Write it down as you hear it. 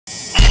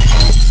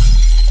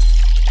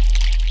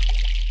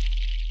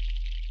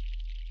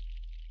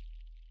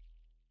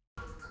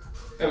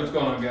Hey, what's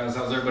going on, guys?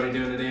 How's everybody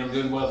doing today? I'm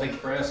doing well, thank you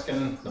for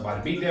asking. The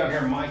Body Beat down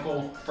here,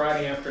 Michael.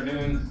 Friday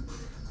afternoon,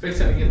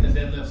 fixing to get the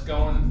deadlifts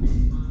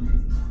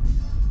going.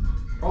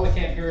 Probably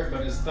can't hear it,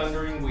 but it's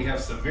thundering. We have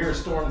severe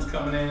storms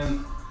coming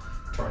in.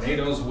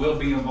 Tornadoes will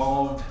be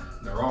involved.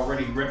 They're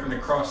already ripping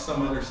across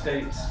some other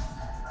states.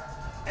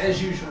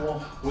 As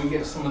usual, we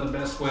get some of the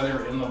best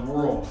weather in the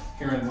world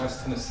here in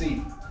West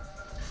Tennessee.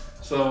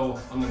 So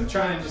I'm going to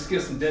try and just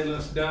get some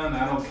deadlifts done.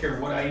 I don't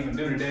care what I even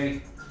do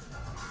today.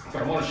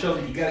 But I want to show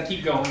that you got to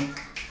keep going.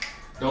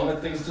 Don't let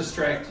things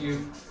distract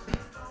you.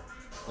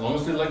 As long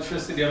as the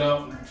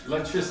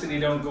electricity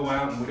don't go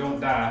out and we don't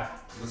die,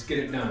 let's get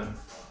it done.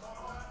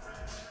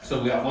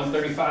 So we got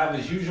 135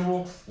 as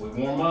usual. We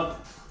warm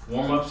up.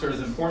 Warm-ups are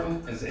as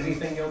important as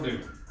anything you'll do.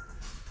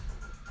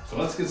 So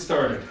let's get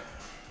started.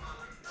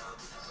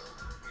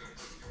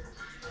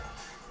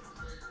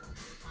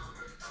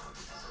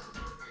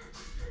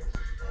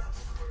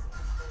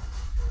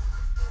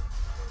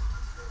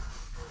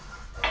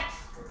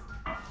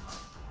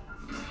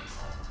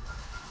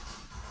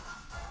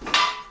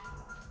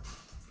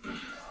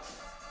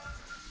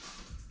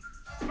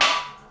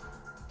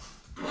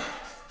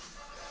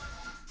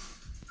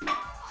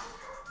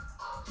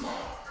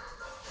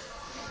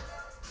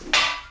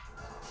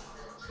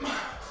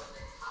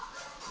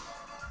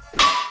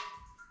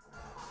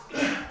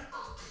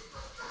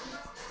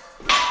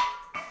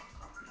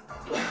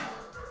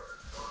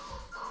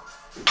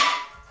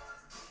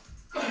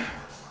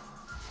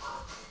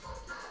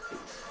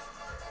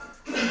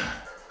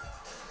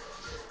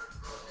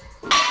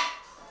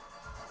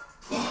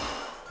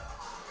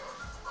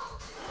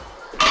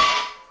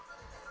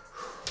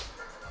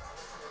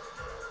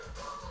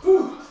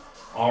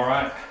 All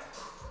right,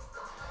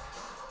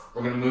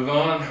 we're gonna move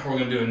on. We're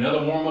gonna do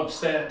another warm-up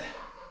set.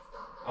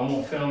 I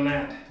won't film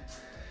that,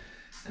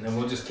 and then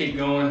we'll just keep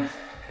going,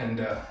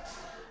 and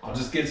I'll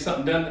just get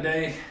something done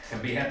today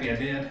and be happy I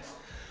did.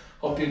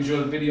 Hope you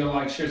enjoyed the video.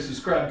 Like, share,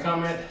 subscribe,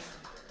 comment.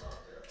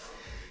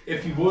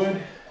 If you would,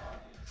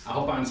 I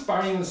hope I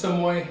inspire you in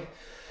some way,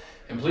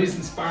 and please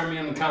inspire me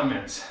in the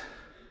comments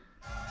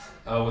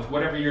with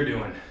whatever you're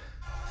doing.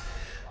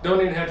 Don't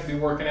even have to be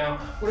working out.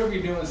 Whatever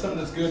you're doing, something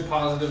that's good,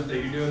 positive that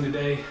you're doing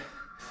today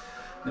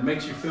that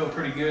makes you feel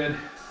pretty good,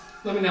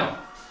 let me know.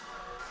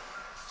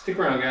 Stick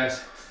around,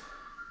 guys.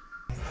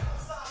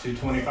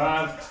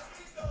 225.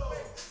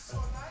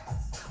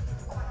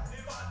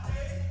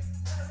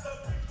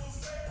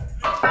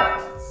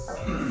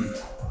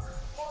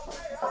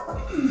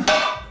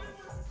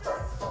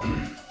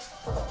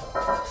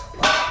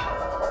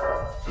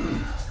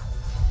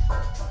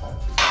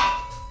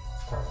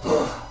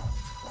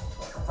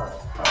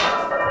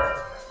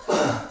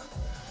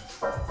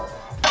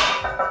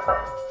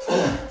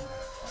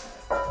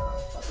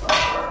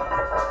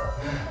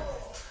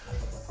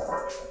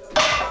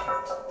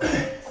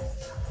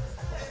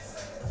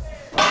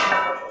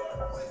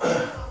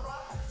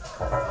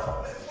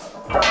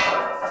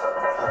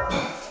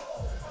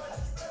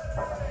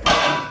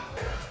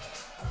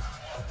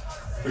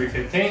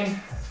 $315.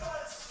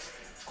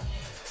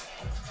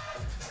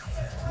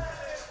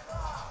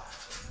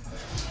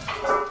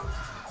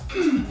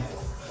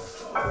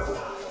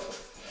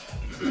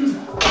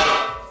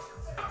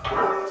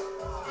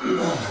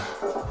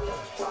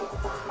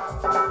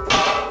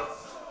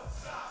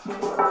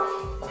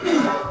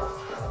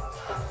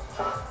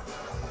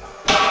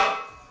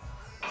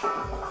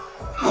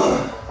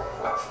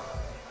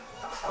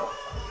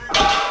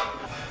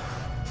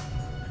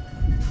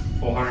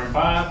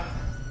 $405.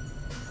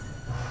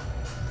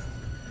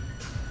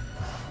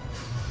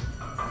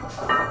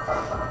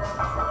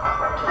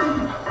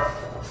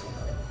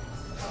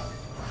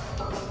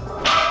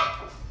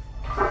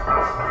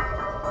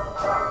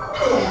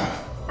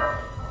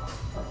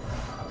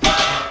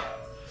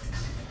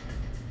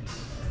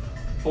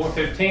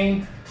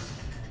 $415.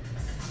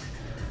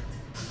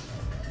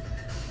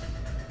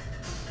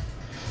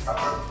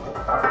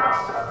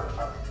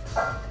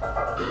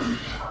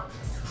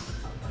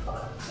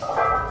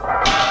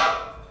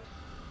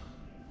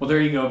 Well, there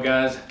you go,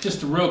 guys.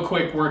 Just a real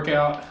quick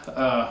workout,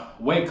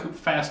 way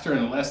faster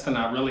and less than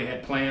I really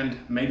had planned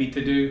maybe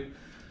to do,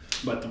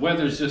 but the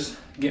weather's just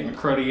getting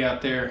cruddy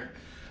out there.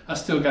 I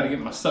still got to get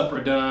my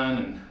supper done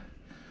and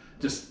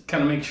just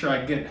kind of make sure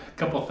I get a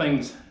couple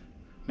things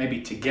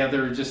maybe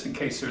together just in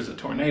case there's a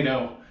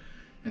tornado,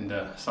 and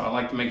so I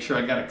like to make sure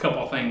I got a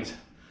couple things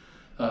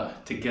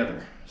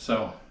together.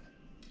 So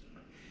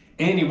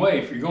anyway,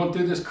 if you're going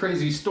through this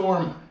crazy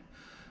storm,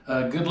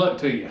 good luck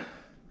to you.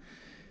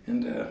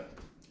 And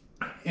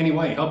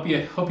anyway, hope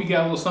you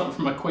got a little something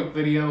from my quick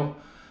video.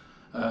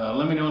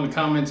 Let me know in the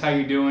comments how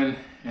you're doing,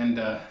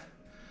 and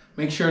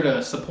make sure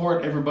to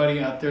support everybody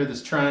out there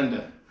that's trying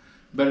to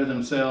better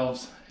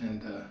themselves,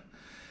 and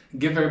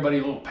give everybody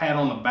a little pat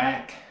on the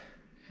back.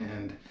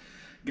 And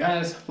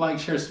guys, like,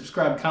 share,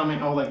 subscribe,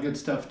 comment, all that good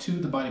stuff to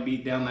the Body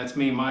Beat Down. That's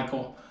me,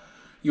 Michael,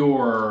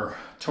 your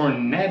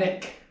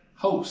tornadic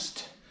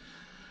host.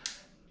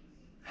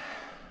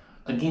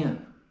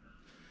 Again,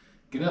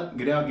 get up,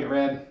 get out, get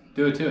rad,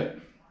 do it to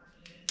it.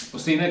 We'll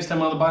see you next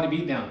time on the Body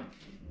Beat Down.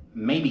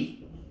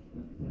 Maybe.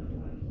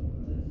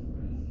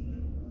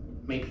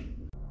 Maybe.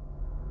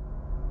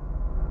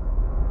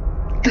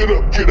 Get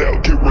up, get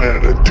out, get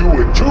ran, and do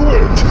it, do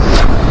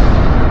it!